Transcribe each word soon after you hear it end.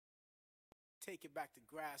Take it back to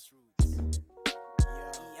Grassroots.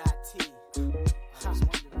 Yo, EIT. I was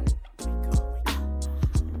wondering, wake up.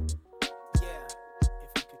 Yeah,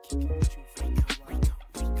 if I could kick it with you, wake up. I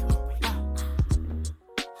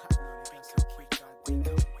know they got some wake up.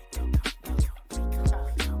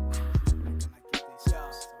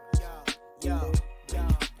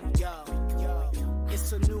 Yo.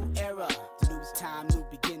 It's a new era, new time, new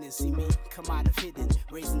beginnings. See me come out of hidden,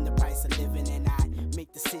 raising the price of living, and I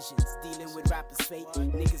make decisions, dealing with rappers' fate.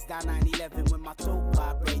 Niggas down 9/11 when my throat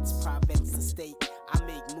vibrates. Province the state, I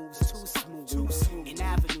make moves too smooth. In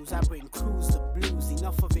avenues, I bring crews to blues.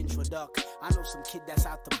 Enough of introduction. I know some kid that's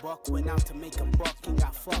out the buck, went out to make a buck and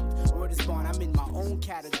got fucked. Word is born, I'm in my own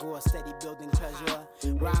category, steady building pleasure.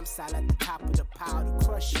 Rhyme style at the top of the pile to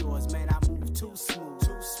crush yours, man. I move too smooth.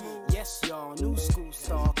 Yes, y'all, new school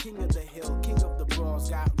star, king of the hill, king of the brawls.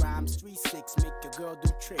 Got rhymes 3-6, make your girl do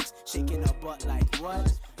tricks, shaking her butt like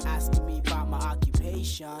what? Asking me about my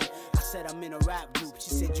occupation. I said I'm in a rap group.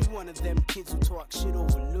 She said you one of them kids who talk shit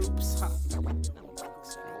over loops, huh?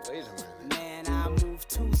 Wait a minute. Man, I move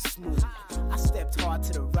too smooth. I stepped hard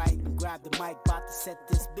to the right and grabbed the mic, about to set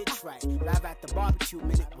this bitch right. Live at the barbecue,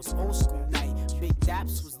 man, it was old school night. Big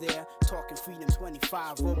Daps was there, talking Freedom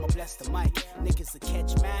 25. Roma bless the mic. Niggas will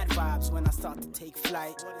catch mad vibes when I start to take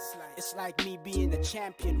flight. It's like me being a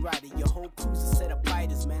champion rider. Your whole crew's a set of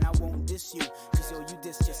biters, man. I won't diss you, cause yo, you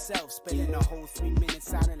dissed yourself. Spending a whole 3 minutes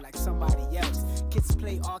sounding like somebody else. Kids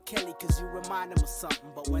play R. Kelly cause you remind them of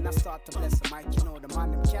something. But when I start to bless the mic, you know the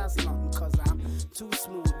mind them counts nothing. Cause I'm too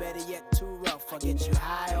smooth, better yet too rough. I get you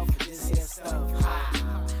high off of this here stuff.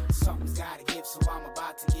 High. Something's gotta give, so I'm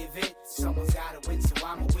about to give it. Someone's gotta win, so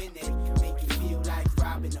I'ma win it. Make you feel like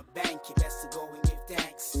robbing a bank. You best to go and give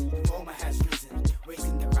thanks. Roma has risen,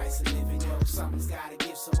 raising the price of living. Yo, something's gotta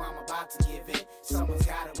give, so I'm about to give it. Someone's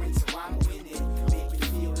gotta win, so I'ma win it. Make you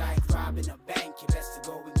feel like robbing a bank. You best to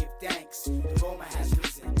go and give thanks. Roma has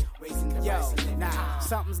risen, raising the price of living. Nah,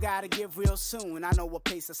 something's gotta give real soon. I know a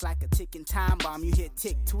pace that's like a ticking time bomb. You hit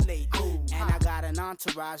tick too late. And I got an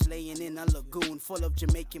entourage laying in a lagoon full of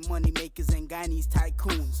Jamaican money makers and Guyanese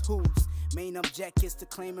tycoons. Whose main object is to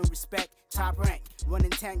claim and respect top rank, running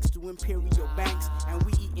tanks to imperial banks. And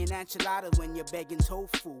we eating enchiladas when you're begging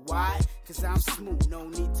tofu. Why? Cause I'm smooth, no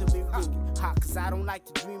need to be rude. Hot, cause I don't like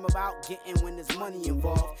to dream about getting when there's money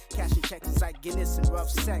involved. Cashing checks is like Guinness and rough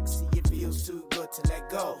sex. See, it feels too good to let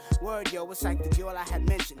go. Word, yo, it's like the girl I had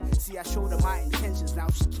mentioned. See, I showed her my intentions, now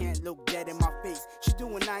she can't look dead in my face. She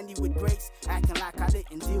doing 90 with grace, acting like I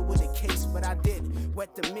didn't deal with the case, but I did.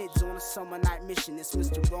 Wet the mids on a summer night mission. It's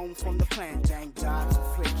Mr. Rome from the plan, thank God for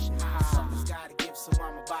friction. Someone's gotta give, so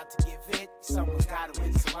I'm about to give it. Someone's gotta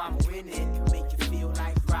win, so I'ma win it. Make you feel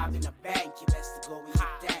like robbing a bank. You best to go and give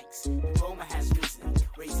thanks. Roma has risen,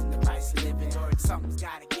 raising the price of living. Or something's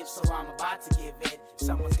gotta give, so I'm about to give it.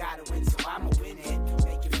 Someone's gotta win, so I'ma win it.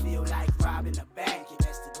 Make you feel like robbing a bank. You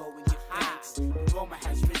best to go and give thanks. Roma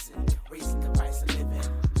has risen, raising the price of living.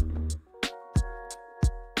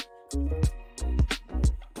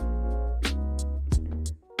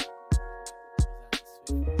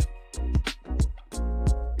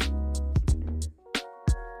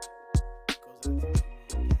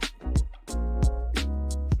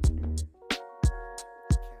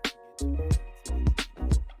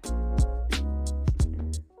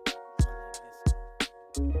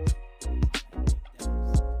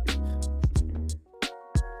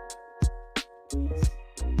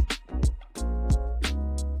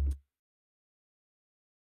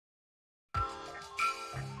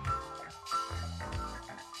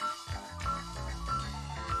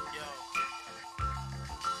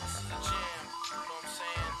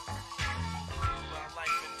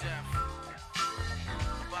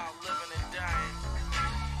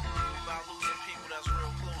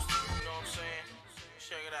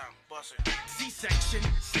 C-section,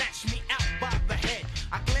 snatched me out by the head.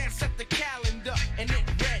 I glanced at the calendar and it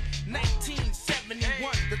read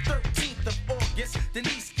 1971, the 13th of August.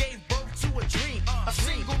 Denise gave birth to a dream, a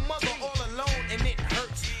single mother all alone, and it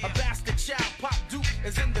hurts. A bastard child, Pop Duke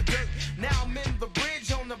is in the dirt. Now I'm in the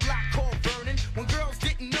bridge on the block called Vernon, when girls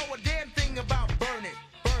didn't know a damn thing about burning.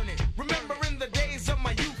 Remembering the days of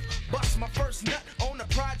my youth, bust my first nut on the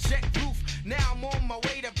project roof. Now I'm on my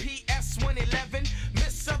way to PS 111.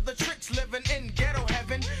 Miss of the tricks living in ghetto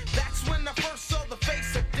heaven.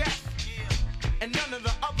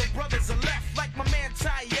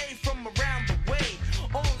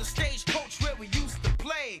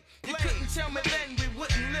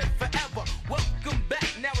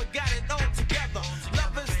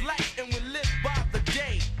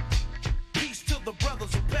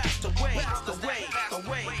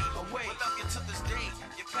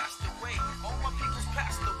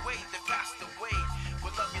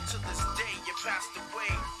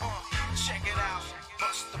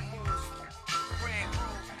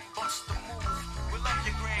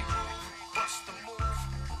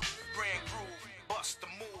 bust the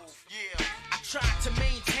move, yeah. I try to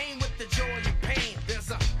maintain with the joy and pain.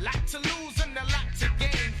 There's a lot to lose and a lot to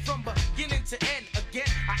gain. From beginning to end,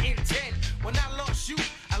 again I intend. When I lost you,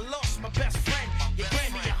 I lost my best friend. You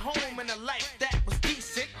gave me a home and a life that was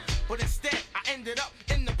decent, but instead I ended up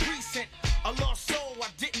in the precinct. A lost soul I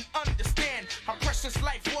didn't understand how precious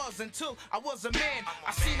life was until I was a man.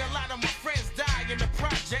 I seen a lot of my friends die in the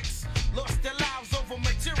projects, lost their lives over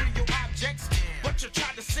material objects. But you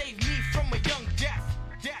tried to save me from a young death.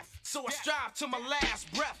 So I strive to my last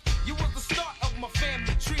breath. You was the start of my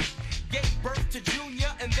family tree. Gave birth to Junior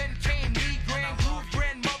and then came me. Grand Groove,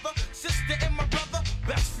 grandmother, sister and my brother.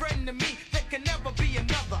 Best friend to me, there can never be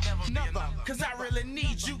another. Cause I really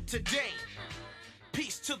need you today.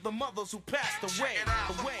 Peace to the mothers who passed away.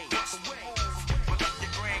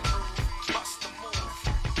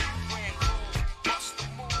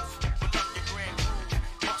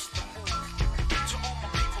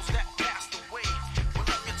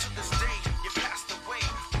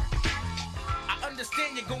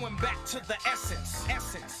 Going back to the essence,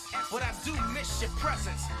 but I do miss your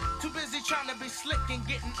presence. Too busy trying to be slick and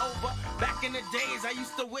getting over. Back in the days, I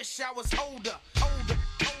used to wish I was older.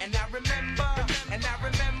 And I remember,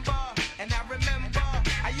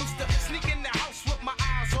 I used to sneak in the house with my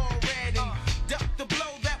eyes all red and duck the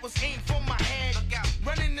blow that was aimed for my head.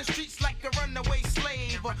 Running the streets like a runaway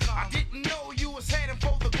slave. I didn't know you was heading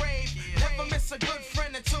for the grave. Never miss a good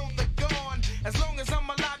friend until they're gone. As long as I'm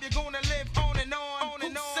alive, you're gonna live on and on.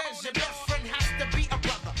 Says your best friend has to be a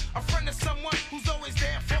brother, a friend of someone who's always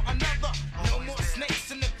there for another. No more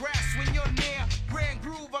snakes in the grass when you're near. Grand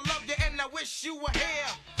Groove, I love you and I wish you were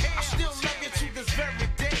here. I still love you to this very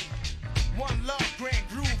day. One love, Grand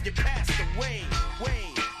Groove, you passed away.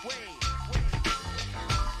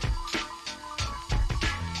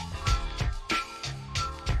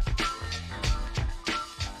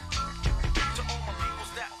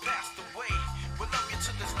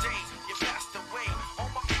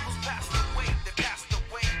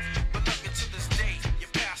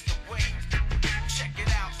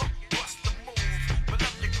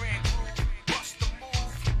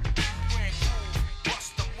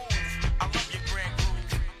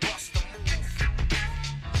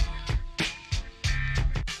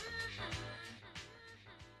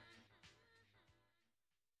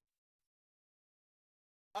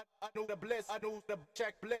 I know the bliss, I know the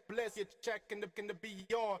check, bless you checking the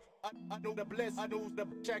beyond. I know the bliss, I know the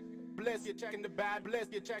check, bless you checking the bad, bless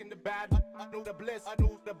you checking the bad. I know the bliss, I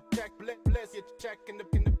know the check, bless you checking the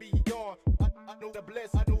beyond. I know the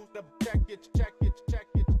bliss, I know the check, check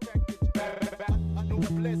it bad. I know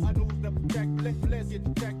the bliss, I know the check, bless you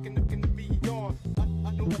checking the beyond.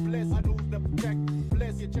 I know the bliss, I know the check,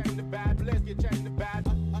 bless you checking the bad, bless you checking the bad.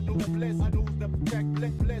 I know the bliss, I know the check,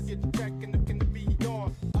 bless you checking the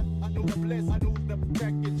beyond. I know the bliss, I know the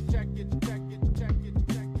check it.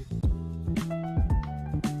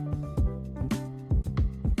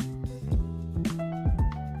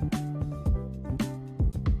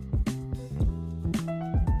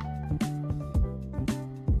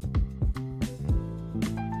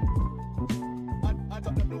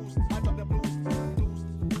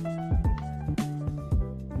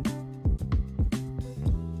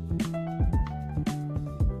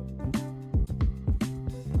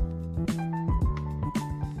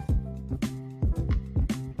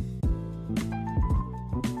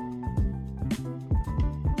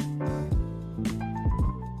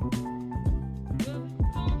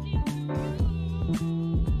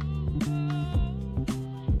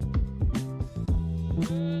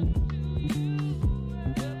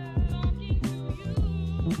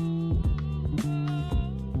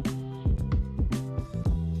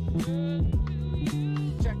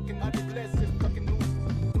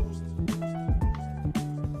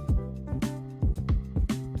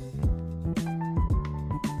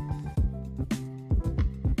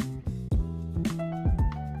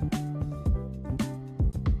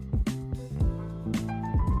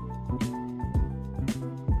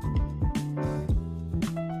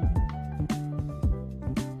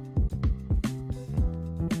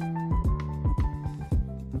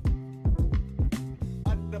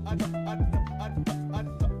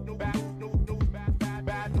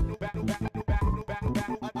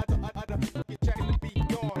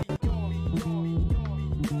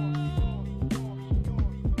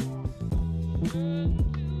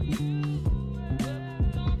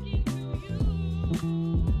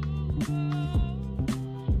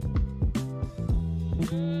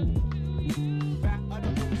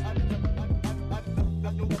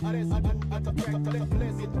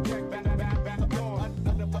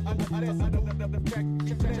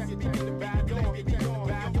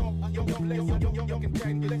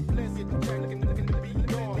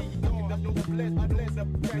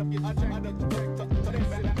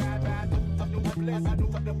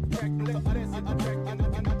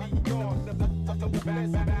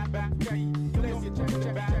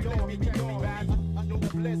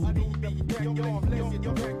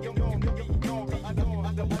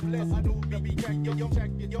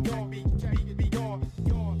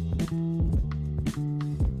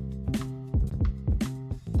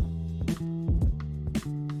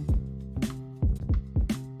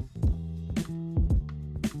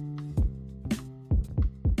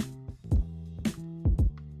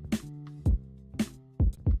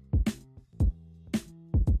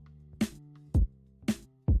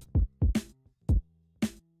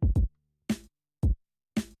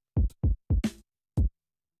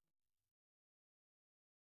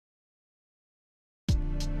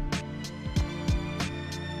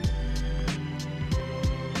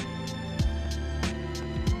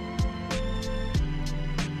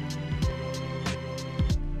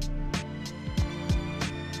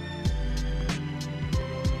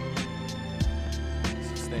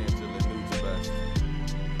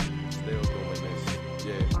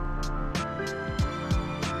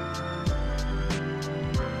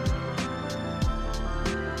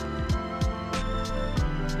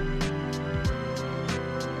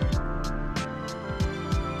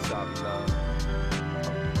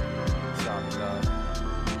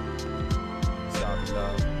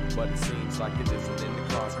 But it seems like it isn't in the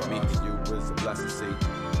cards for me and you is a blessing, see.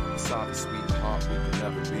 A solid sweetheart we can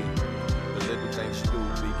never be. The little things you do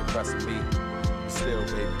be impressing me. But still,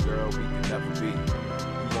 baby girl, we can never be.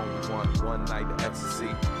 You only want one night of ecstasy.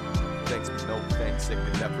 Thanks but no thanks, it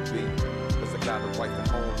can never be. Cause I got a wife at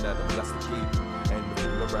home that I'm blessed to keep. And to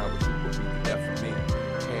fool around with you will be the death for me.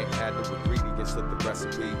 Can't add the ingredients to the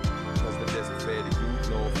recipe. Cause that isn't fair to you,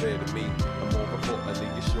 nor fair to me. And more importantly,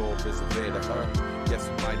 you're sure if it's fair to her. Guess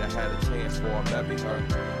we might have had a chance for I married her.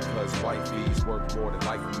 Cause wifey's worth more than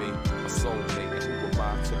life for me. My soulmate, and who am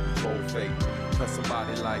I to control fate? Cause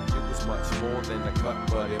somebody like you is much more than a cut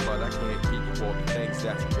buddy. But I can't give you all the things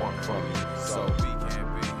that you want from me. So we can't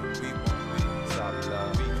be, we won't be. Sorry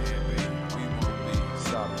love, we can't be, we won't be.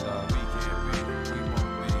 Sorry love, we can't be, we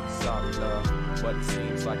won't be. Sorry love, but it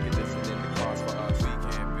seems like it isn't in the cards for us. We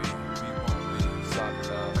can't be, we won't be. Sorry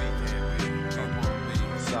love, we can't be, we won't be.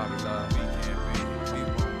 Sorry love, we can't be, we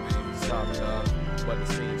won't be. Sorry love, but it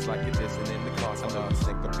seems like it isn't in the cards for us. I know you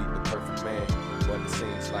think I'll be the perfect man, but it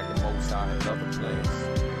seems like the most I had other plans.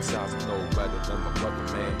 Besides, I'm no better than my brother,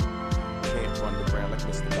 man. Can't run around like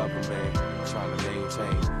Mr. Loverman, trying to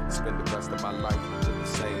maintain, spend the rest of my life with the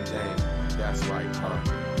same dame. That's right, huh?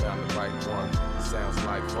 Found the right one. Sounds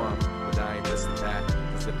like fun, but I ain't missing that.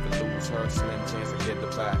 Cause if I lose her, slim chance to get the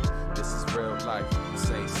back. This is real life, this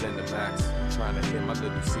ain't Cinemax. Trying to hear my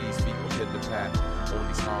little C's, people hit the pack. On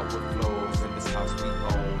these hardwood floors, in this house we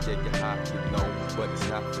own. Yeah, you're hot, you know, but it's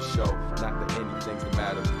not for show. Not that anything's the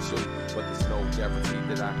matter with you, but there's no guarantee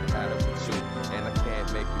that I can have it with you. And I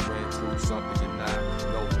can't make you into something you're not.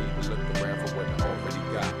 No need to look around for what I already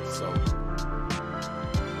got, so.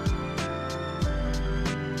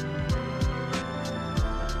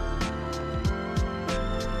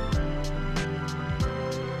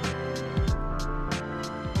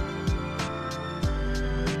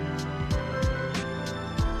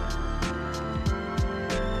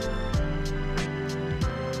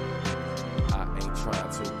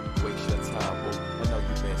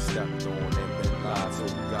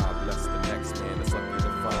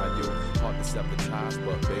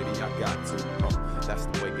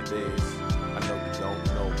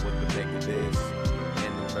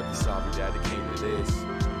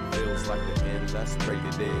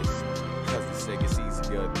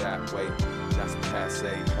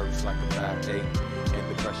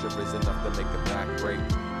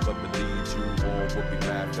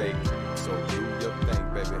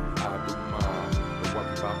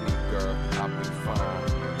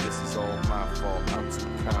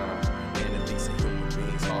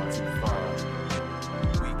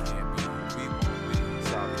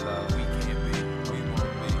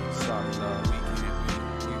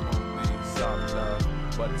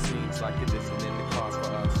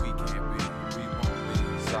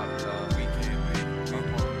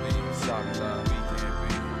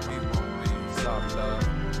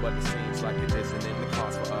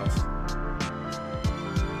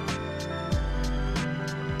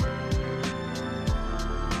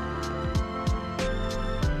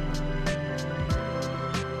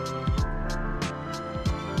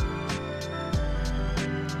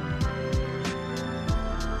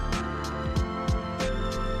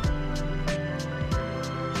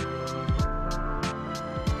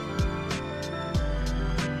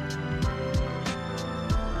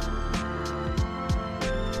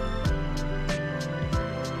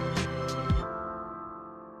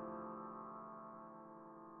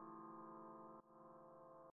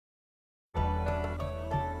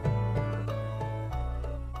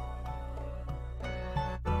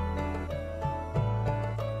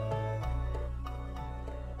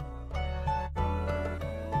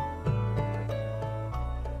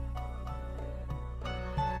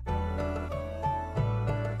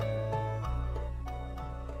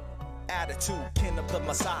 attitude, kin of the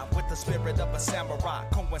Messiah, with the spirit of a samurai.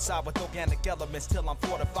 Coincide with organic elements till I'm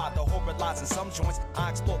fortified. The horror lies in some joints. I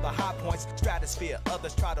explore the high points, stratosphere.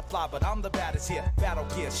 Others try to fly, but I'm the baddest here. Battle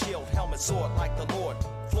gear, shield, helmet, sword, like the Lord.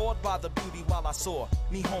 Floored by the beauty while I soar.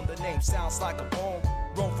 Nihon, the name sounds like a poem.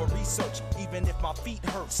 Roam for research, even if my feet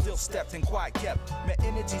hurt, still stepped and quiet kept. My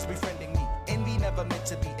energies befriending me, envy never meant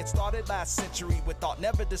to be. It started last century with thought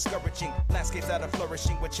never discouraging. Landscapes that are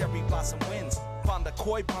flourishing with cherry blossom winds. Find the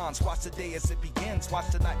koi ponds, watch the day as it begins.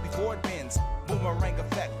 Watch the night before it bends. Boomerang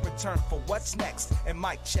effect, return for what's next. And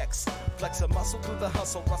mic checks, flex a muscle through the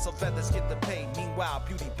hustle. Rustle feathers, get the pay. Meanwhile,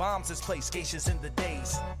 beauty bombs this place, geishas in the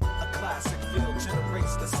days. A classic feel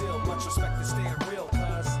generates the seal. Much respect to staying real,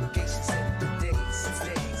 cuz geishas in the days.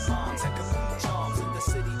 Bombs and complete charms in the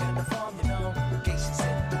city and the farm, you know. Geishas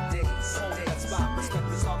in the days. Hold that spot,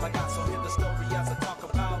 respect is all I got. So hear the story as I talk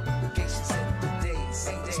about geishas in the days.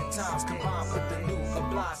 Ancient times combined with the new,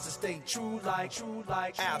 obliged to stay true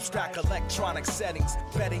like abstract electronic settings,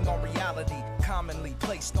 betting on reality, commonly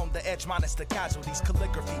placed on the edge minus the casualties.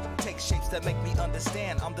 Calligraphy takes shapes that make me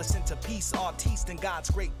understand. I'm the centerpiece, artiste in God's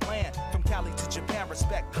great plan. From Cali to Japan,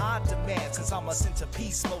 respect high demand, since I'm a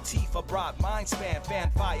centerpiece, motif, a broad mind span,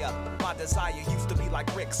 fan fire. My desire used to be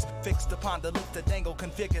like bricks, fixed upon the lift, the dangle,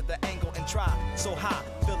 configure the angle and try. So high,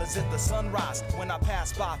 feel as if the sunrise when I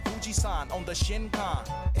pass by Fuji-san on the Shinkan.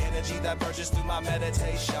 Energy that merges through my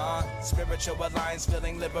meditation, spiritual alliance,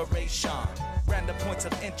 feeling liberation. Random points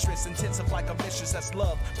of interest, intensive like a mistress. That's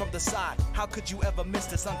love from the side. How could you ever miss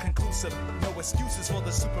this unconclusive? No excuses for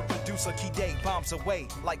the super producer. Key day bombs away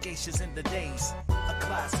like geishas in the days. A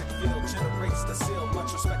classic feel generates the seal.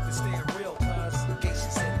 Much respect to staying real, cuz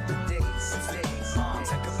geishas in the days. Bombs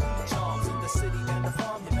and complete charms in the city and the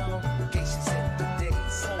farm, you know. Geishas in the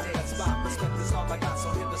days. Hold that spot, respect is all I got. So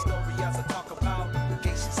hear the story as I talk about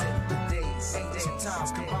geishas in the days. Ancient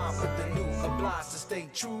times combined with the new, obliged to stay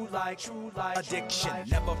true like addiction.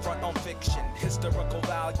 Never front on fiction. Historical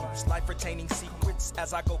values, life retaining secrets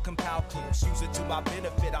as I go compile clues. Use it to my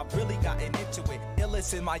benefit. I've really gotten into it.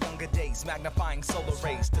 Illest in my younger days, magnifying solar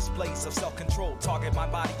rays, displays of self-control. Target my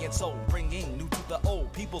body and soul, bringing new to the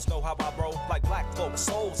old. Peoples know how I roll, like black folk.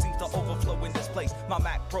 Soul seems to overflow in this place. My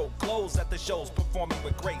Mac Pro glows at the shows, performing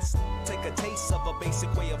with grace. Take a taste of a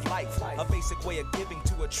basic way of life, a basic way of giving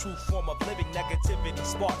to a true form of living. Negativity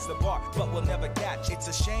sparks the bark, but will never catch. It's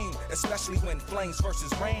a shame, especially when flames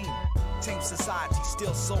versus rain. Tame society,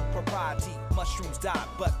 still sole propriety. Mushrooms die,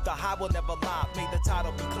 but the high will never lie. May the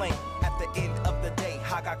title be claimed at the end of the day.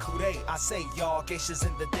 Hagakure, I say y'all, geishas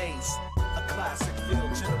in the days. A classic feel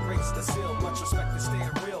generates the seal. Much respect to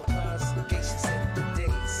staying real, cuz geishas in the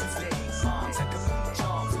days. Bombs and complete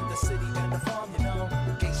charms in the city and the farm, you know.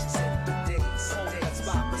 Geishas in the days. Hold that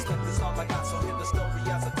spot, respect is all I got. So hear the story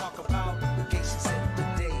as I talk about geishas in the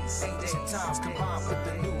days. Ancient times combined with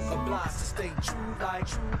the new, obliged to stay true like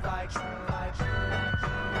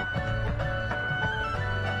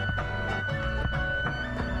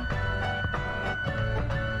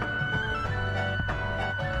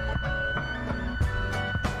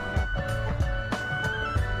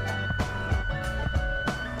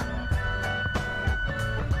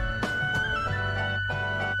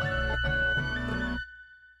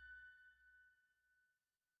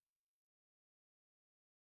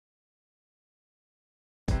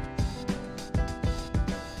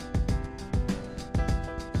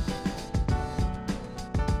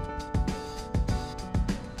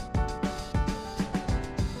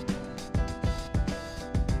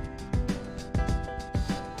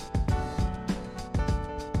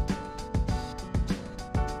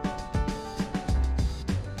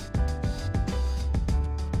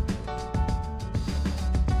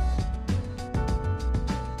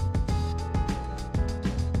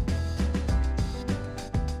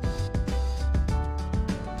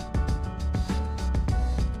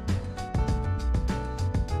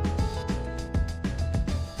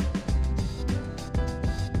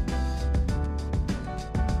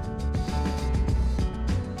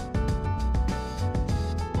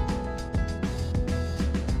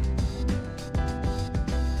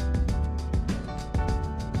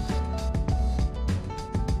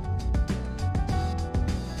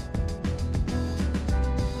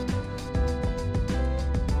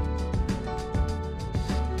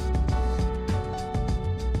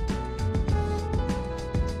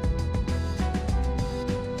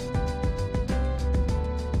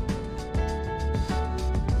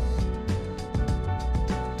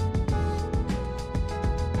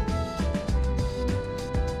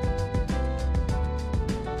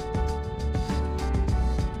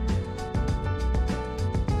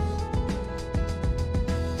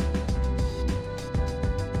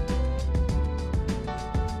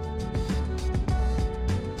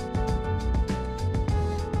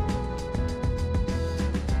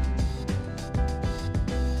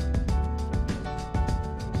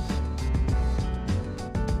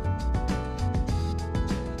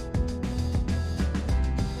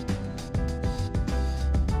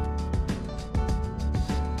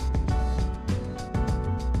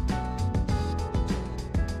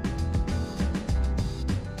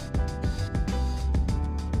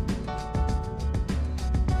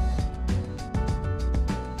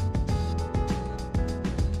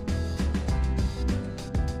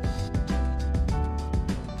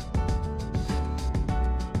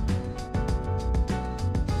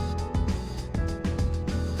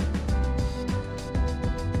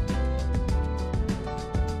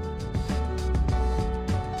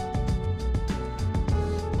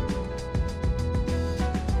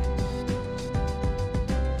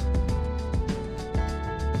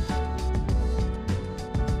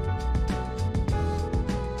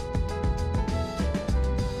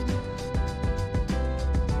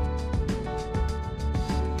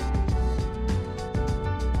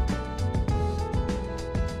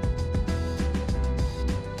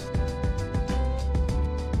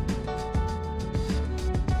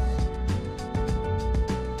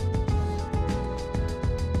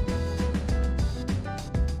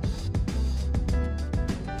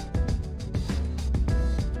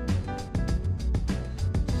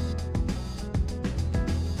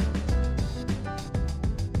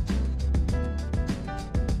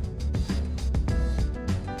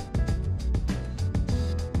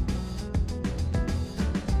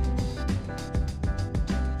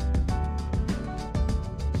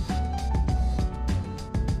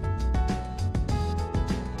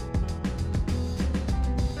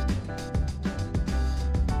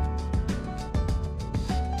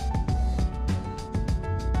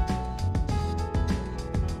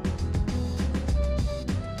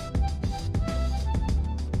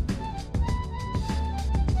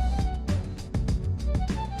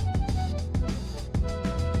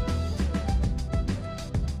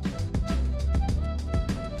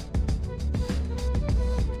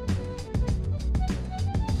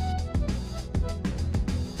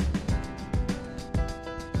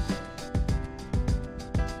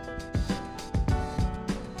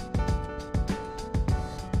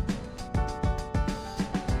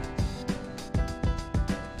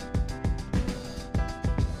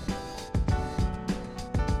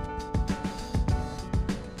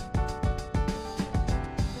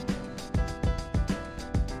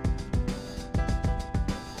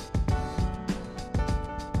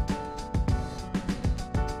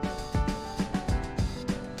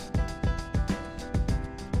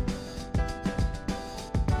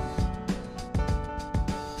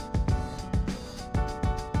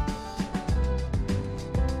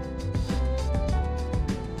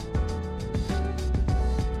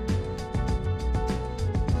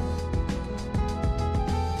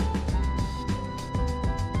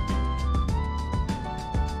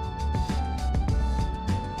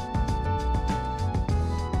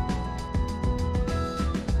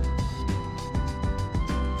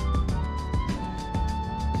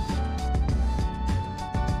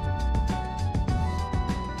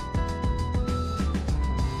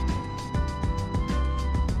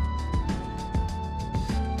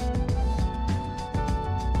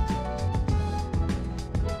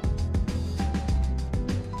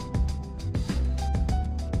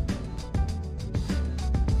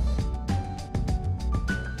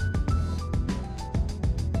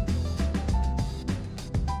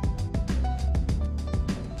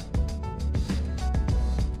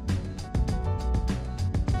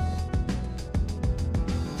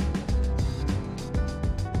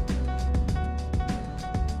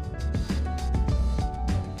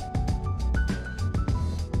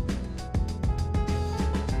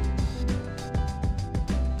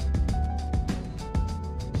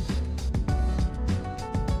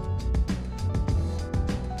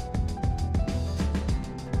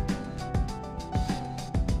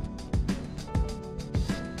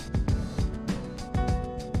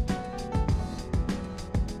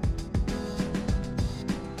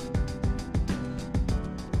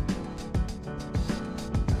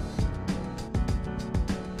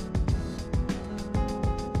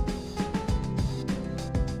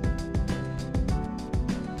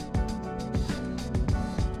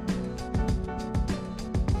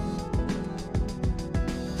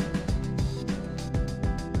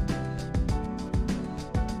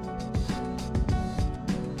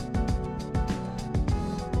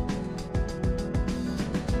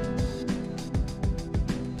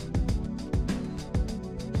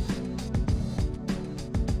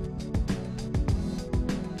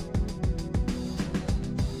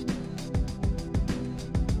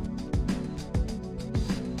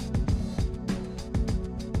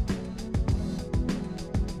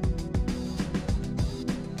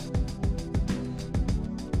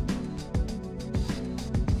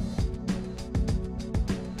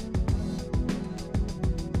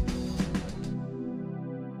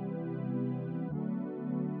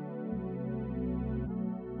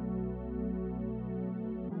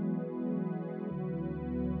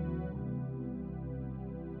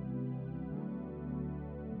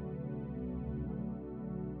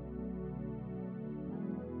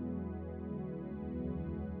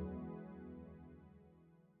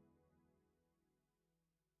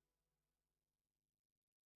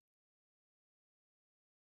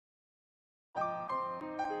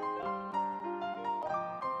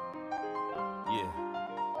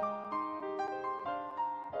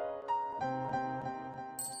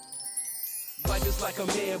just like a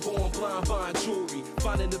man born blind buying jewelry.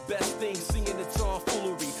 Finding the best thing, seeing the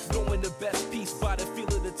tomfoolery. Knowing the best piece by the feel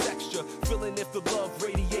of the texture. Feeling if the love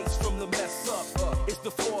radiates from the mess up. It's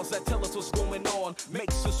the flaws that tell us what's going on.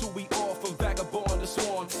 Makes us who we are from vagabond to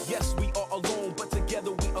swan. Yes, we are alone, but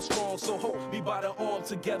together we are strong. So hold me by the arm,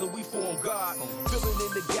 together we form God. Filling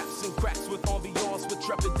in the gaps and cracks with ambiance, with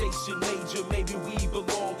trepidation major. Maybe we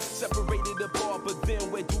belong separated apart, but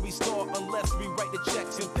then where do we start? Unless we write the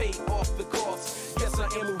checks and pay off the cost. Yes, I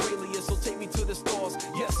am Aurelius, so take me to the stars.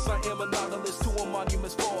 Yes, I am a nautilus to a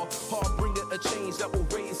monument's fall. Harbinger a change that will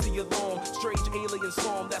raise the alarm. Strange alien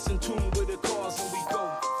storm that's in tune with the cause. And we go,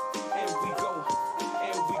 and we go,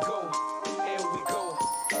 and we go, and we go.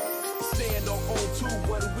 Stand on two,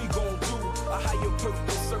 what are we gon' do? A higher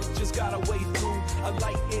purpose search just got a way through. A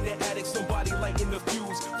light in the attic, somebody lighting the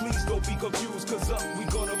fuse. Please don't be confused, cause up we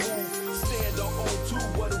gonna move. Stand on two,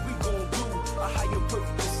 what are we gon' do? A higher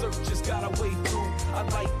purpose search just got a way through. A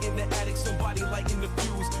light in the attic, somebody lighting the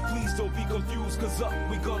fuse. Please don't be confused, cause up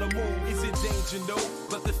we gonna move. Is it danger? No,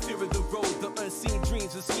 but the fear of the road. The unseen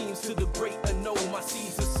dreams and schemes to the great unknown. My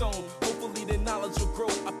seeds are sown, hopefully the knowledge will grow.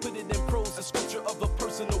 I put it in prose, a scripture of a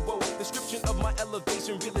personal woe. Description of my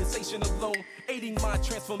elevation, realization alone. Aiding my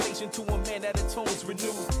transformation to a man that atones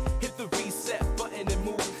renewed. Hit the reset button and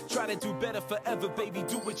move. Try to do better forever, baby,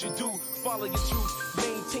 do what you do. Follow your truth,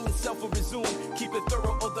 maintain self or resume. Keep it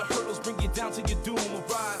thorough or the hurdles bring you down to your doom.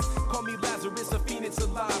 Arise, call me Lazarus, a phoenix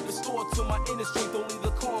alive. Restored to my inner strength, only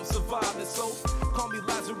the calm survive. And so, call me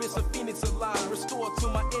Lazarus, a phoenix alive. Restored to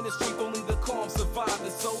my inner strength, only the calm survive.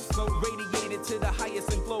 And so, radiated to the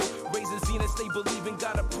highest and glow. Raise the zenith, stay believing,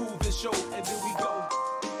 gotta prove and show. And then we go,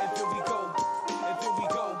 and then we go, and then we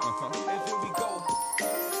go, and then we go.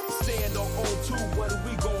 Stand on two, what are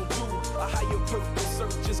we gon' do? A higher purpose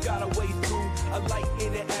search just got a way through. A light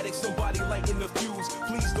in the attic, somebody lighting the fuse.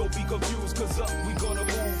 Please don't be confused, cause up we gonna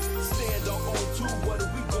move. Stand on two, what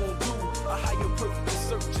are we gon' do? A higher purpose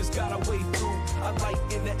search just got a way through. A light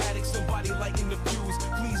in the attic, somebody lighting the fuse.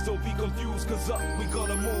 Please don't be confused, cause up we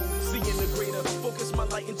gonna move. Seeing the greater, focus my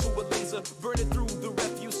light into a laser. Burning through the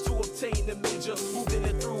refuse to obtain the major. Moving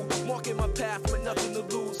it through, marking my path with nothing to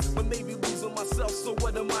lose. But maybe losing myself, so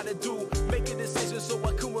what am I to do? Make a decision so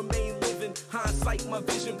I can remain living. Hindsight my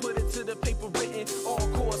vision, put it to the paper written.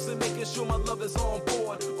 On course and making sure my love is on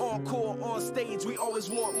board. Encore, on stage, we always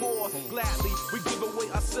want more. Gladly, we give away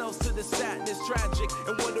ourselves to the sadness, tragic.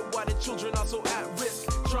 And wonder why the children are so at risk.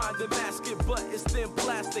 Trying to mask it, but it's thin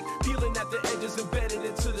plastic. Peeling at the edges, embedded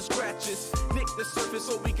into the scratches. Nick the surface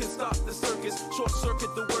so we can stop the circus. Short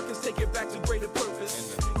circuit the workers, take it back to greater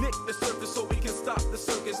purpose. Nick the surface so we can stop the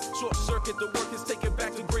circus. Short circuit the workers, take it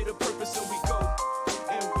back to greater purpose. And we go,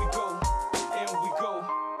 and we go, and we go,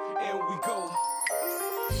 and we go.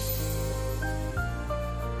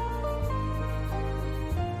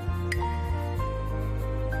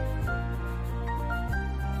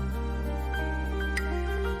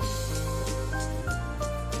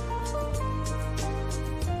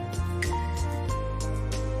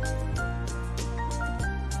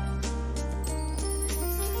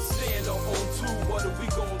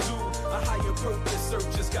 Purpose search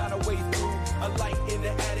just got a way through. A light in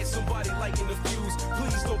the attic, somebody lighting the fuse.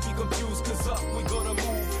 Please don't be confused, cause up we gonna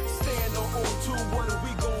move. Stand on two, what are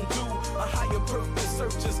we gon' do? A higher purpose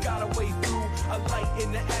search just got a way through. A light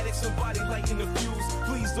in the attic, somebody lighting the fuse.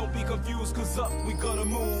 Please don't be confused, cause up we gonna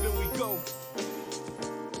move. And we go.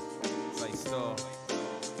 Light Star,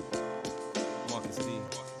 Marcus D,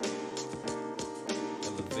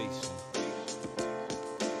 Elevation.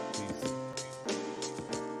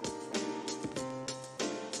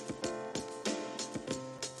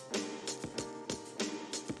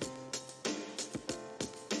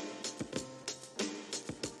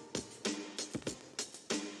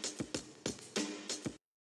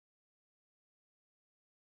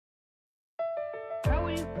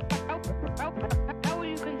 How will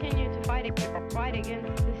you continue to fight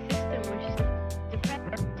against the system which is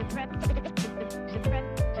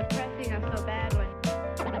depressing us so badly?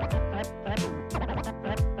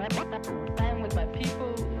 I'm with my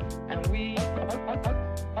people, and we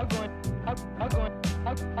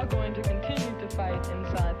are going to continue to fight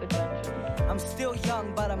inside the dungeon. I'm still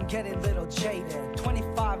young, but I'm getting a little jaded.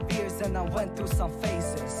 25 years and I went through some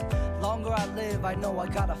phases. Longer I live, I know I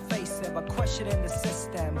gotta face it, but questioning the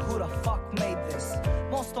system, who the fuck made this?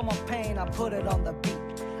 Most of my pain, I put it on the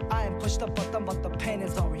beat. I ain't pushed the button, but the pain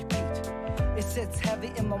is on repeat. It sits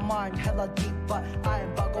heavy in my mind, hella deep, but I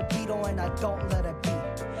ain't Bago Beetle and I don't let it be.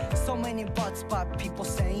 So many buts, but people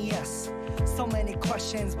saying yes. So many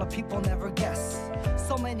questions, but people never guess.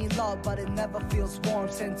 So many love, but it never feels warm.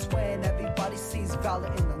 Since when everybody sees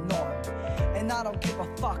valor in the norm. And I don't give a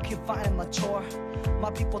fuck if I am mature.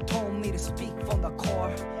 My people told me to speak from the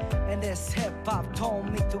core. And this hip-hop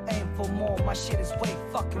told me to aim for more. My shit is way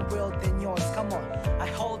fucking real than yours, come on. I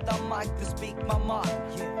hold the mic to speak my mind,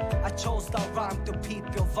 yeah. I chose the rhyme to peep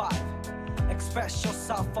your vibe. Express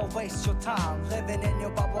yourself or waste your time. Living in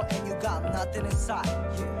your bubble and you got nothing inside,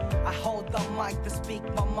 yeah. I hold the mic to speak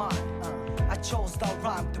my mind, I chose the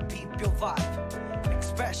rhyme to peep your vibe.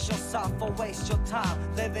 Express yourself or waste your time.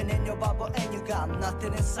 Living in your bubble and you got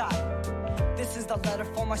nothing inside. This is the letter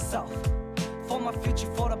for myself, for my future,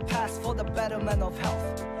 for the past, for the betterment of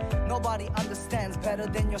health. Nobody understands better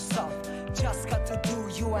than yourself. Just got to do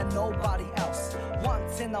you and nobody else.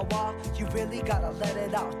 Once in a while, you really gotta let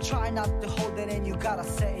it out. Try not to hold it in, you gotta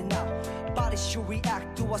say it now. Body should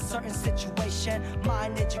react to a certain situation.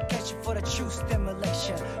 Mind education for the true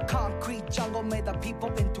stimulation. Concrete jungle made the people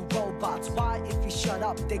into robots. Why if you shut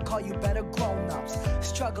up, they call you better grown-ups.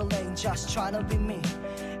 Struggling, just trying to be me.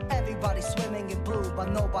 Everybody swimming in blue,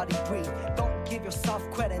 but nobody breathe. Don't give yourself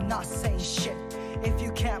credit, not saying shit. If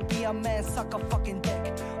you can't be a man, suck a fucking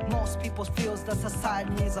dick. Most people feels that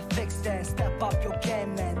society needs a fix. Then step up your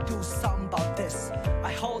game and do something about this.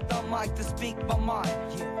 I hold the mic to speak my mind,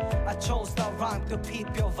 yeah. I chose the rhyme to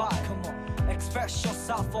peep your vibe. Come on, express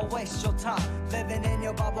yourself or waste your time. Living in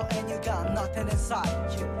your bubble and you got nothing inside,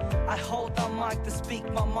 yeah. I hold the mic to speak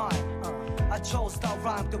my mind, I chose the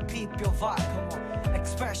rhyme to peep your vibe. Come on,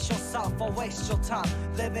 express yourself or waste your time.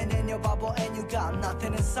 Living in your bubble and you got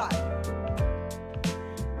nothing inside.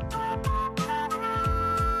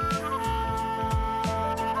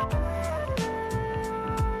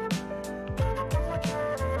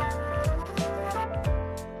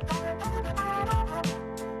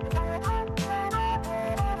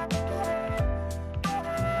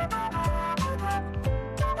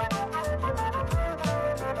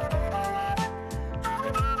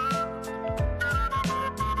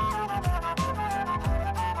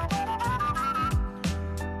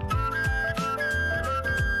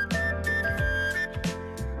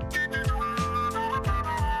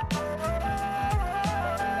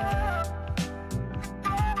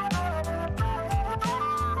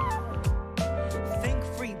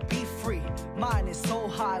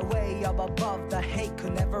 Above the hate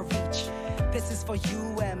could never reach. This is for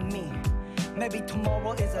you and me. Maybe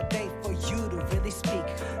tomorrow is a day for you to really speak.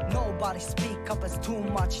 Nobody speak up, it's too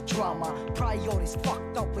much drama. Priorities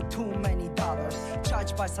fucked up with too many dollars.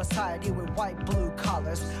 Judged by society with white, blue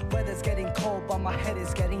collars. Weather's getting cold, but my head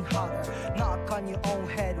is getting hotter. Knock on your own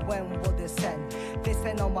head, when will this end? This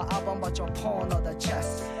ain't on my album, but your pawn or the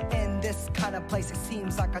chest. In this kind of place, it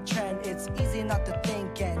seems like a trend. It's easy not to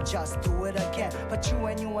think and just do it again. But you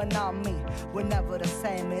and not me, we're never the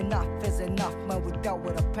same. Enough is enough, man, we dealt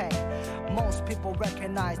with the pain. Most people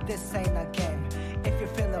recognize this ain't a game. If you're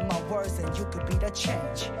feeling my words, then you could be the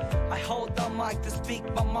change. I hold the mic to speak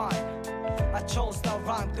my mind. I chose the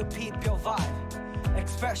rhyme to peep your vibe.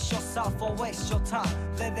 Express yourself or waste your time.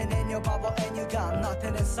 Living in your bubble and you got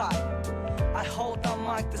nothing inside. I hold the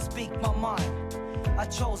mic to speak my mind. I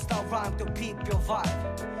chose the rhyme to peep your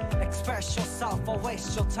vibe. Express yourself or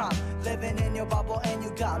waste your time. Living in your bubble and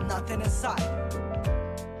you got nothing inside.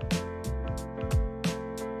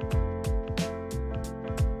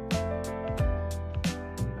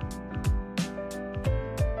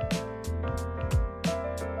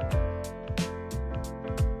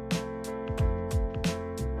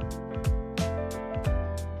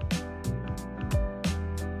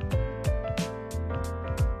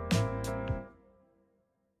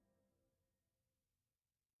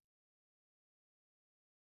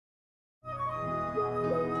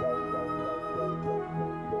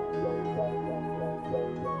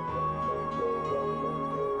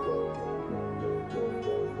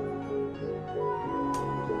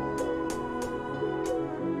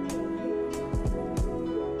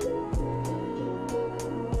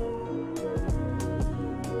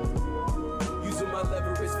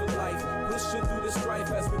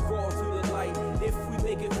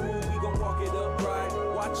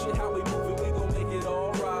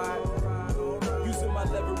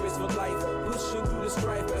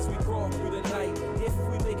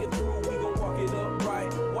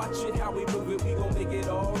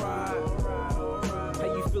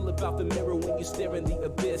 About the mirror when you stare in the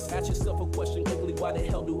abyss. Ask yourself a question quickly, why the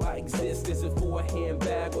hell do I exist? Is it for a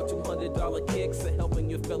handbag or $200 kicks? Or helping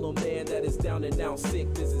your fellow man that is down and out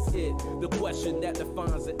sick? This is it, the question that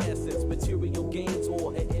defines the essence. Material gains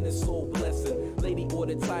or an inner soul blessing. lady or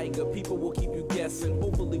the tiger, people will keep you guessing.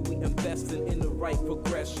 Hopefully we investing in the right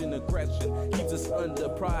progression. Aggression keeps us under,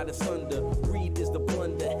 pride asunder. Greed is the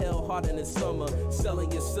plunder, hell harder than summer.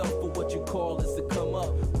 Selling yourself for what you call is to come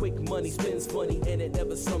up. Quick money spends money and it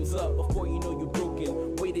never sums up. Before you know you're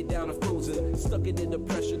broken, weighted down and frozen, stuck in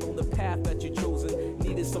depression on the path that you've chosen.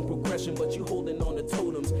 Needed some progression, but you holding on to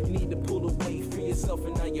totems. You need to pull away, free yourself,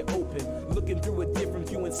 and now you're open. Looking through a different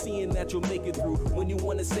view and seeing that you'll make it through. When you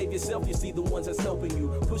want to save yourself, you see the ones that's helping you.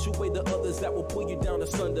 Push away the others that will pull you down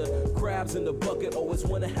asunder. Crabs in the bucket, always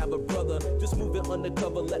want to have a brother. Just move it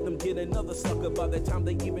undercover, let them get another sucker. By the time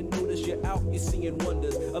they even notice you're out, you're seeing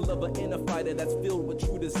wonders. A lover and a fighter that's filled with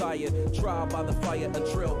true desire. Trial by the fire, a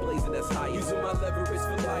trailblazer that's higher. Using my leverage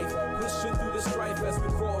for life, pushing through the strife as we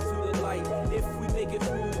crawl through the light. If we make it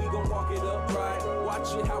through, we gon' walk it upright.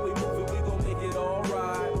 Watch it how we move it, we gon' make it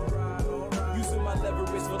alright. Using my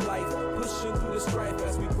leverage for life, pushing through the strife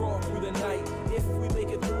as we crawl through the night. If we make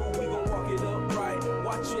it through, we gon' walk it upright.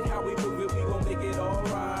 Watch it how we move it, we gon' make it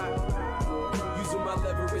alright. Using my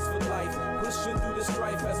leverage for life, pushing through the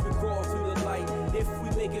strife as we crawl through the light. If we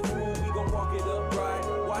make it through, we gon' walk it upright.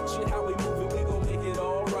 Watch it how we move it, we gon' make it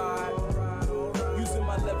alright. Using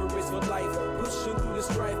my leverage for life, pushing through the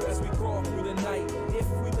strife as we crawl through the night. If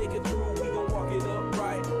we make it through, we gon' walk it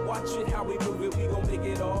upright. Watch it how we move it, we gon' make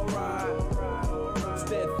it alright.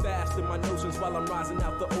 Steadfast in my notions while I'm rising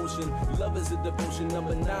out the ocean. Love is a devotion,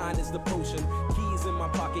 number 9 is the potion. Keys in my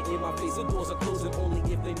pocket, in my face, the doors are closing. Only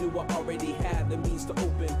if they knew I already had the means to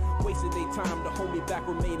open. Wasted their time to hold me back,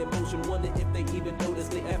 remain in motion. Wonder if they even notice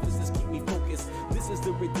the emphasis keep me focused. This is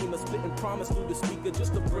the Redeemer, spitting promise through the speaker.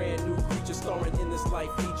 Just a brand new creature starring in this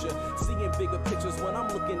life feature. Seeing bigger pictures when I'm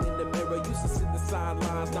looking in the mirror. Used to sit the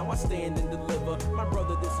sidelines, now I stand and deliver. My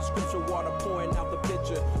brother, this is scripture, water pouring out the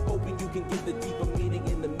picture. Hoping you can get the deeper meaning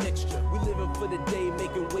in the mixture. We living for the day,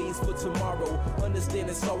 making ways for tomorrow.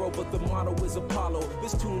 Understanding sorrow, but the motto is Apollo.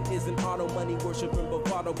 This tune isn't auto, money, worship, and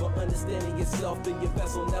bravado. But understanding yourself, then your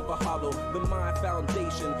vessel never hollow. The mind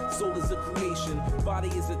foundation, soul is a creation. Body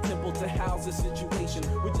is a temple to house a situation.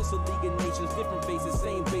 We're just a league of nations, different faces,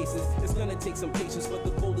 same bases. It's gonna take some patience, but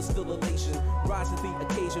the goal is still elation. Rise to the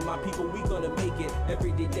occasion, my people, we gonna make it.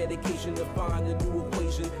 Everyday dedication to find a new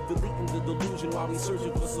equation. Deleting the delusion while we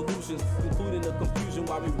searching for solutions. Including the confusion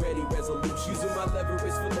while we ready resolution. Using my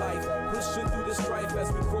leverage for life, pushing through the strife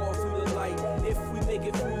as we crawl through the light. If we make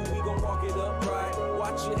it through, we gon' walk it upright.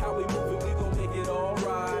 Watch it how we move it, we gon' make it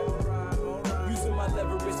alright. Using my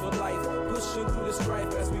leverage for life, pushing through the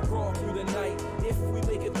strife as we crawl through the night. If we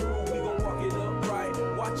make it through, we gon' walk it upright.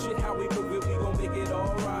 Watch it how we move it, we gon' make it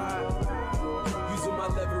alright. Using my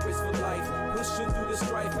leverage for life, pushing through the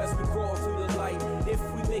strife as we crawl through the light. If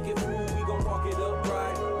we make it through, we gon' walk it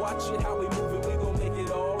upright. Watch it how we move it, we gon' make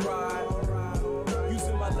it alright.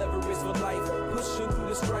 Using my leverage for life, pushing through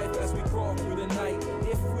the strife as we crawl through the night.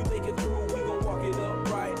 If we make it through, we gon' walk it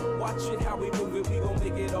upright. Watch it how we move it, we gon'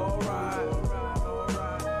 make it alright.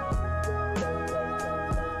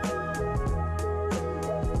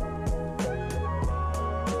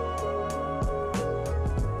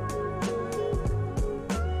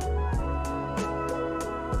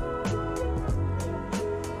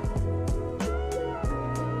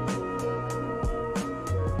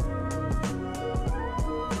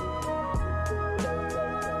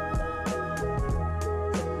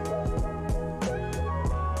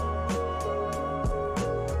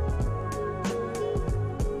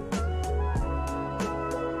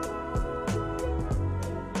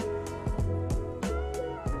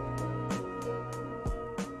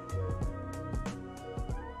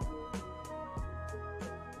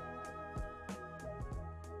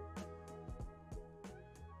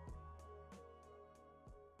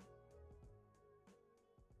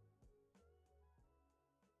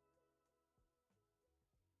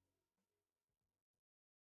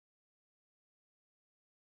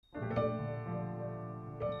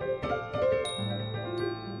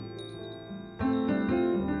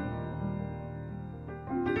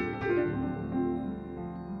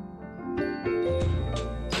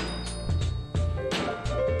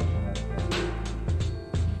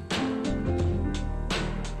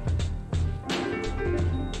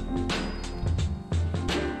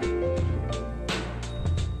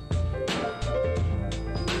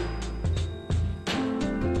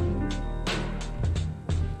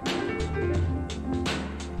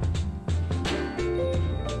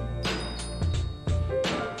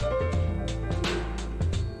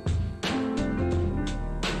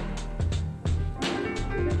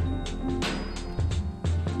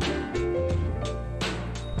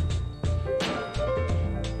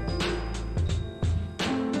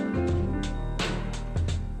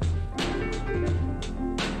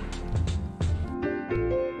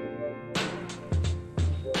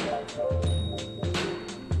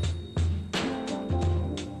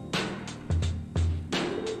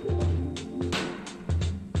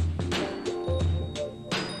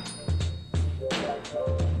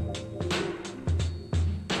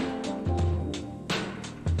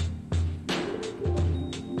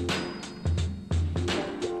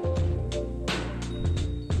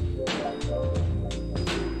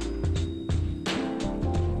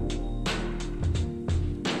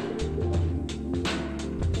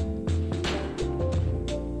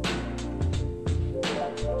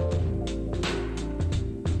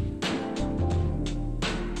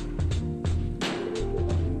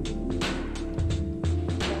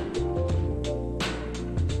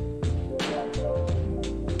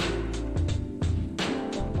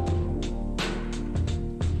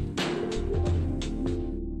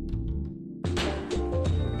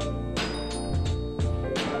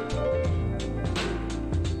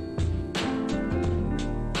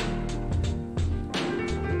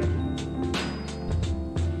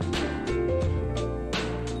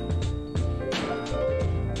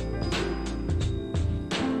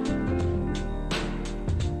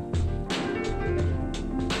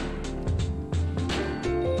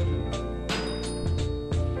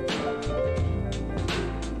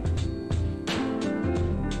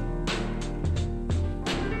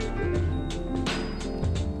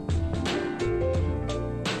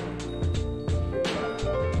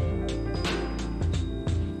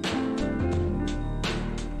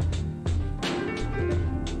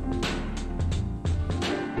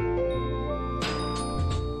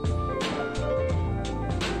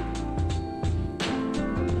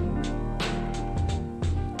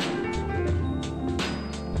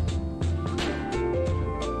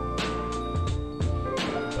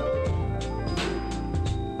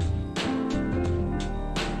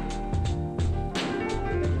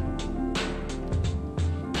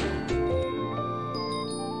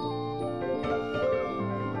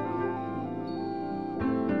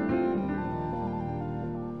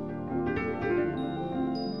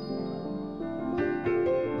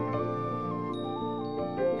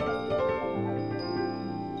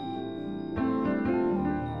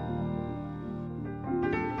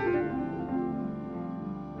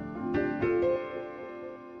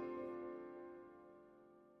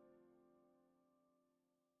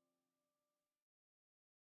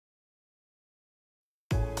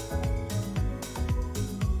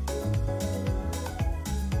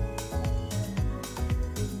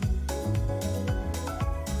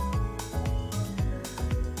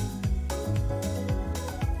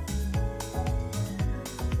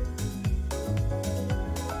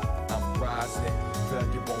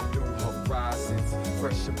 on new horizons,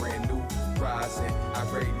 fresh and brand new, rising. I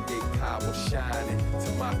radiate power, shining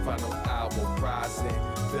to my final hour, rising.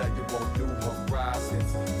 Failure on new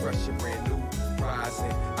horizons, fresh and brand new,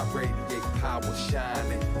 rising. I radiate power,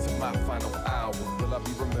 shining to my final hour. Will I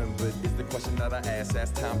be remembered? Is the question that I ask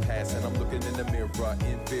as time passes. I'm looking in the mirror,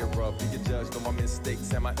 in fear of being judged on my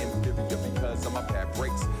mistakes. Am I inferior because of my bad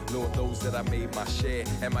breaks? Lord, those that I made my share.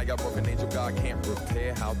 Am I a broken angel God can't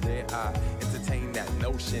repair? How dare I entertain that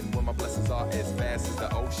notion when my blessings are as vast as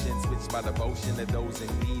the ocean? Switched my devotion to those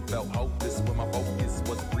in need. Felt hopeless when my focus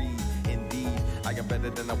was greed. Indeed, I am better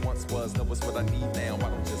than I once was. Know what's what I need now. I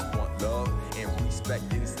don't just want love and respect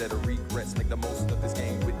instead of regrets. Make the most of this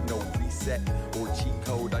game with no reset or cheat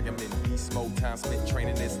code. I am in beast mode. Time spent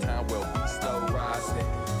training this time well be slow. Rising,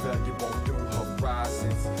 failure won't do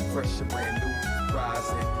horizons, fresh and brand new,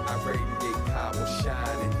 rising. I radiate power,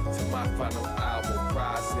 shining to my final hour,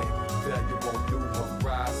 rising. Failure won't do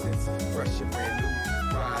horizons, fresh and brand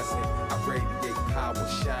new, rising. I radiate power,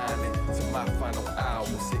 shining to my final hour.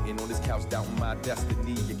 Keep sitting on this couch, doubting my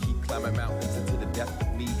destiny. You keep climbing mountains into the depth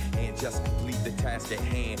of me, and just complete the task at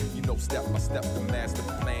hand. You know, step by step, the master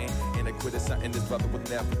plan. And a quit is something this brother will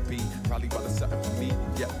never be. Probably rather something for me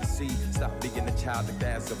yet to see. Stop being a child like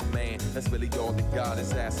that's a man. That's really all that God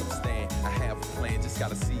has asked him stand. I have a plan, just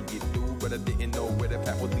gotta see it through. But I didn't know where the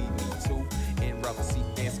path would lead me to. And rather seek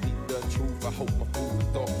and speak the truth. I hope my food for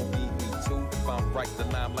thought will lead me to. If I'm right, the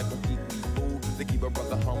limelight will keep me fool. To keep a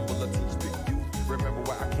brother humble, I teach the youth. Remember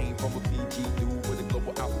where I came from, a PG dude with a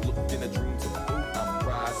global outlook and a dream to do. I'm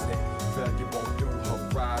rising, failure won't do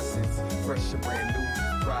horizons, fresh and brand new,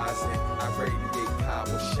 rising. I radiate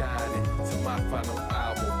power, shining to my final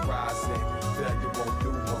hour, rising. Failure won't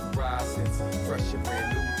do horizons, fresh and brand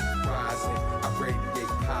new, rising. I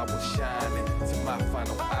radiate power, shining to my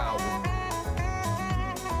final hour.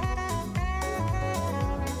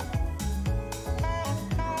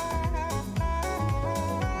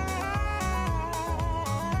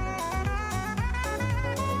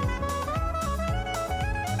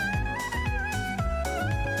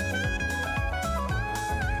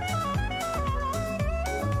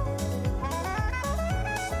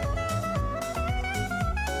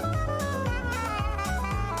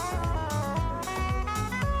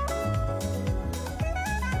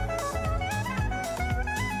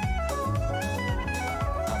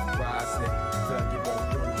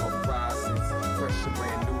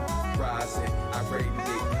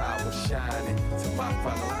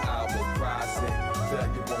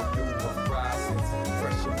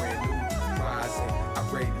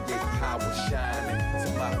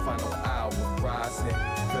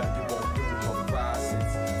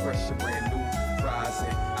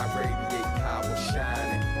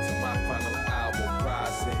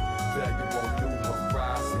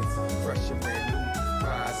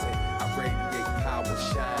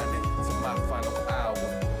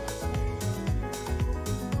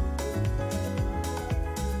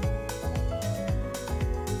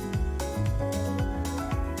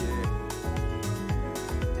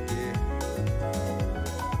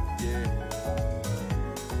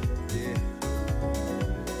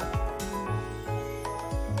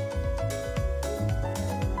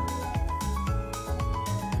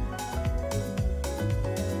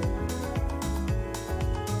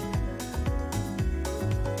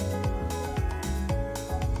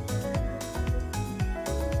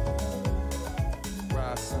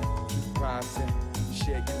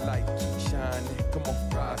 Share your light, keep shining. Come on,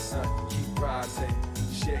 rise, son, keep rising.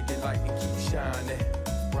 Share your light and keep shining.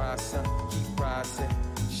 Rise, son, keep rising.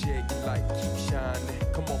 Share your light, keep shining.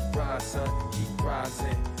 Come on, rise, son, keep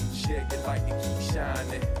rising. Share your light and keep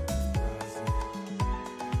shining.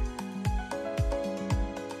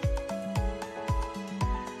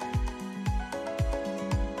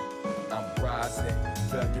 I'm rising,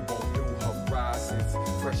 failure on new horizons.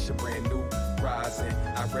 Fresh and brand new, rising.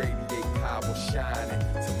 I radiate power, shining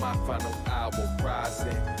to my final hour,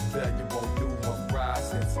 rising. Failure on new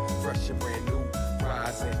horizons. Fresh and brand new,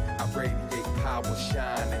 rising. I radiate power,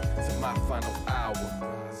 shining to my final hour,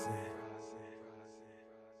 rising.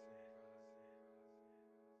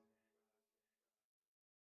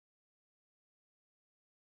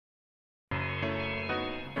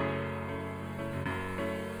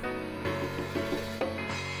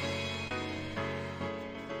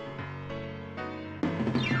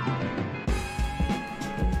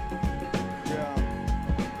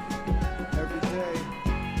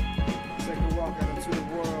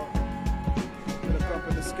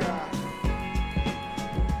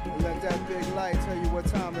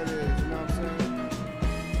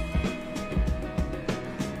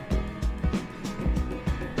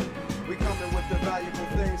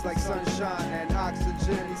 rays like sunshine and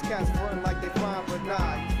oxygen. These cats run like they fine, but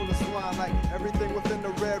nah, you full of swine like everything within the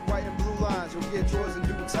red, white, and blue lines. You'll get yours in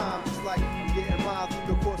due time, just like I'm getting mine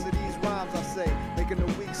through the course of these rhymes I say. Making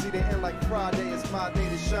the week see the end like Friday. It's my day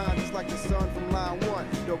to shine, just like the sun from line 1.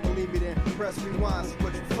 Don't believe me, then press rewind, see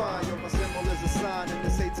what you find. Yo, my symbol is a sign in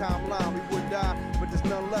this 8 timeline. We would die, but there's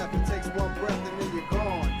none left. It takes one breath and then you're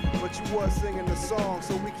gone. But you was singing the song,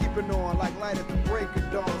 so we keep it on like light at the break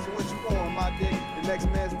of dawn. So what you on, my dick? The next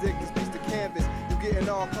man's dick is piece of canvas. You getting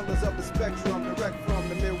all colors of the spectrum, direct from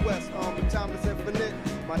the Midwest. The time is infinite,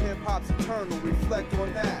 my hip hop's eternal. Reflect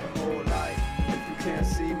on that whole life. If you can't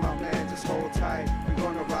see, my man, just hold tight. We're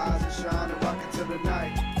gonna rise and shine and rock it till the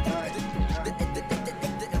night. The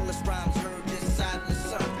illest rhymes heard this side of the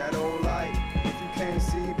sun. That old light. If you can't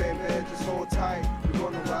see, baby, just hold tight. We're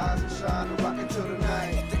gonna rise and shine and rock it till the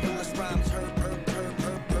night. The illest rhymes heard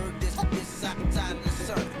this side of the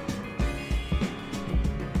sun.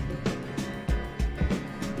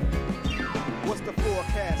 What's the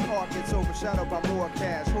forecast? Art gets overshadowed by more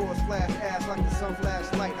cash. Horse flash ass like the sun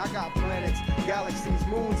flash light. I got planets, galaxies,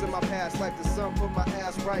 moons in my past life. The sun put my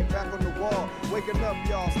ass right back on the wall. Waking up,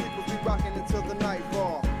 y'all. Sleepers be rocking until the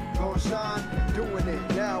nightfall. Gonna shine, doing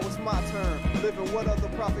it. Now it's my turn. Living what other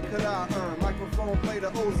profit could I earn? Microphone play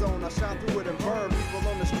the ozone. I shine through it and burn people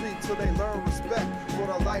on the street till they learn respect for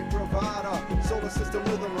the light provider. Solar system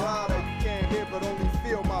rhythm rider. You can't hear but only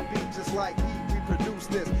feel my beat just like heat. Produce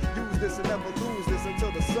this, use this and never lose this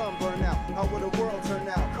until the sun burn out. How will the world turn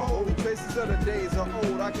out? Only traces of the days are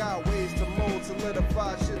old. I got ways to mold,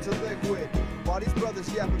 solidify shit to liquid. While these brothers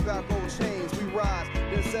yapping about gold chains, we rise,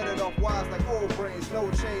 then set it off wise like old brains. No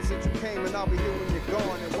change since you came and I'll be here when you're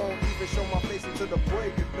gone. It won't even show my face until the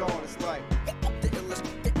break of dawn. It's like the illest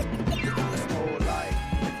whole life.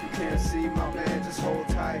 If you can't see, my man, just hold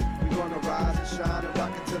tight. We're gonna rise and shine and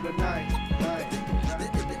rock it till the night.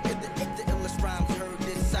 Rhymes heard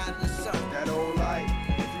this side of the sun. That old light.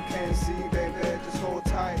 If you can't see, baby, just hold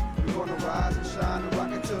tight. We're gonna rise and shine and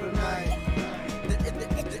rock it till the night. The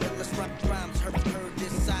illest rhymes heard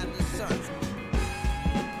this side of the sun. The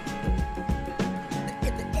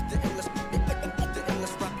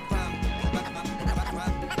illest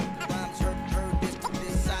rhymes heard this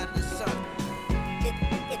side of the sun.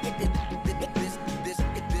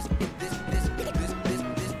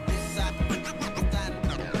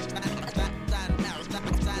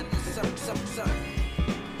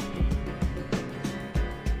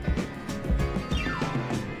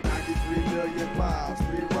 Miles,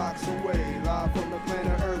 3 rocks away, live from the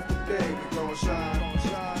planet Earth today. We gon' shine,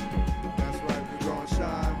 that's right, we gon'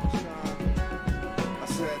 shine. I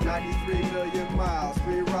said 93 million miles,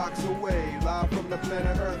 3 rocks away, live from the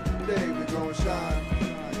planet Earth today. We gon' shine,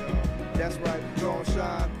 that's right, we gon'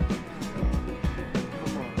 shine.